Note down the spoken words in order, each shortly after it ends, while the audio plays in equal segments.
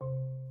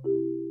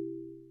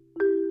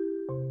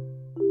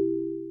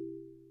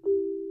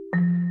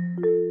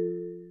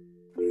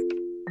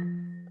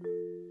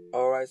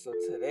Alright, so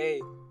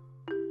today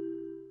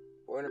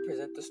we're going to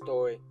present the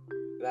story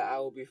that I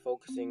will be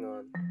focusing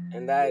on,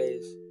 and that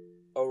is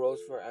A Rose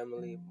for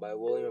Emily by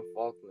William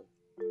Faulkner.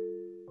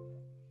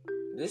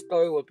 This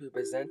story will be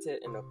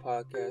presented in a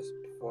podcast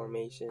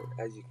formation,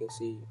 as you can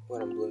see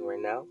what I'm doing right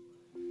now.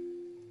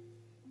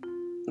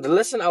 The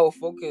lesson I will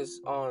focus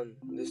on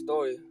this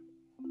story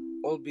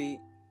will be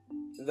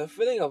the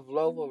feeling of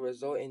love will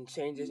result in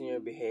changes in your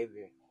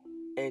behavior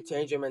and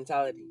change your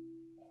mentality,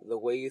 the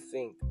way you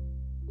think.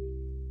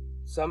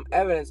 Some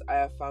evidence I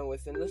have found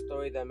within the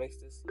story that makes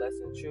this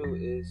lesson true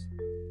is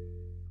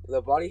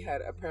the body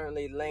had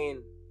apparently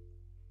lain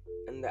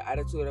in the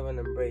attitude of an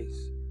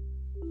embrace,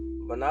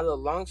 but now the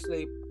long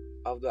sleep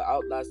of the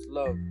outlast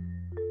love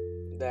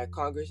that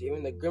conquers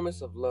even the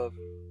grimace of love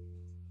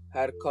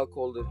had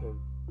cuckolded him.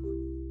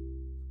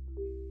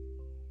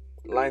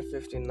 Line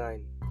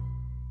 59.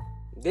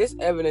 This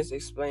evidence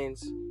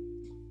explains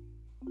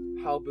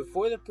how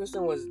before the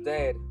person was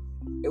dead,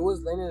 it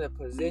was laying in a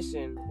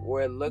position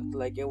where it looked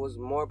like it was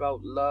more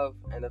about love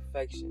and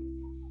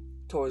affection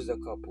towards the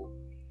couple,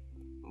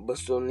 but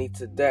soon lead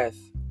to death,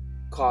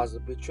 cause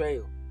of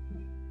betrayal.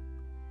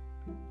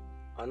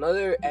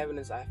 Another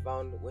evidence I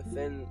found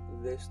within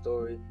this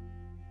story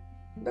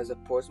that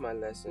supports my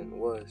lesson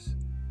was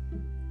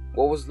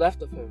what was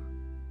left of him,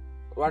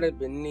 rotted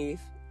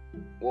beneath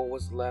what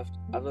was left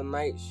of the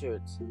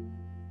nightshirts,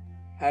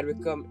 had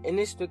become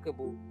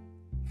inextricable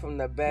from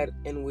the bed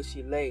in which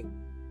he lay,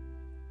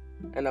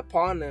 and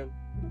upon him,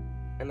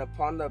 and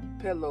upon the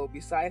pillow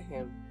beside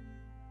him,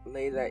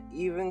 lay that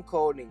even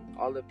coating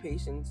all the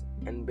patience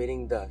and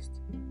bidding dust.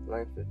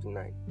 Line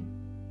 59.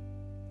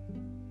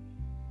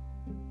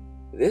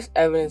 This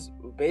evidence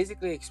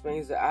basically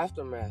explains the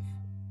aftermath,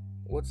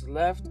 what's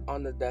left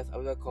on the death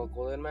of the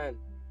cuckolded man.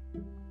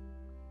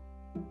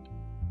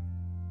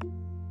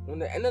 When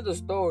the end of the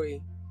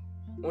story,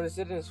 when the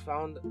citizens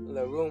found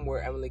the room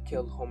where Emily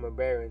killed Homer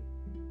Barron,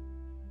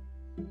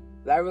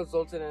 that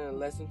resulted in a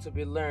lesson to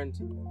be learned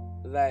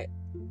that,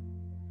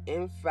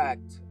 in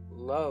fact,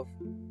 love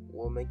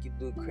will make you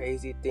do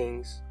crazy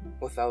things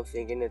without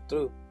thinking it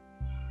through.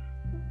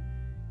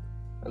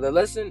 The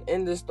lesson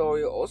in this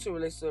story also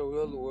relates to the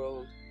real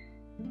world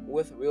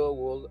with real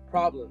world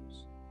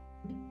problems.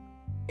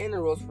 In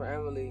A Rose for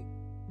Emily,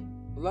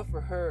 love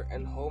for her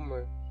and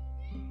Homer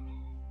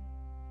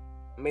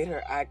made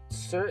her act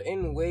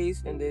certain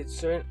ways and did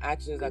certain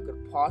actions that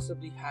could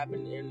possibly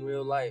happen in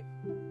real life.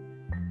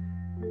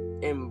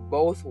 In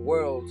both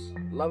worlds,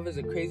 love is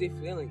a crazy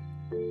feeling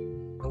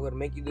and would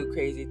make you do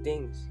crazy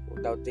things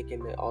without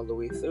thinking it all the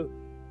way through.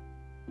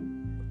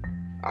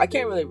 I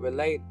can't really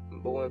relate,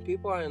 but when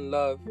people are in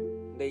love,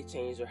 they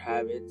change their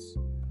habits,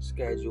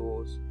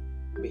 schedules,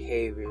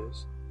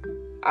 behaviors,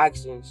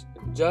 actions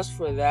just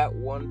for that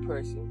one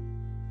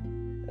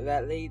person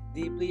that they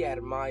deeply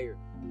admire,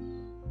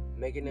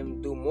 making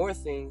them do more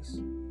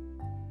things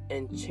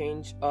and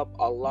change up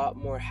a lot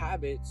more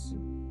habits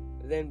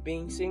than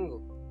being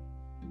single.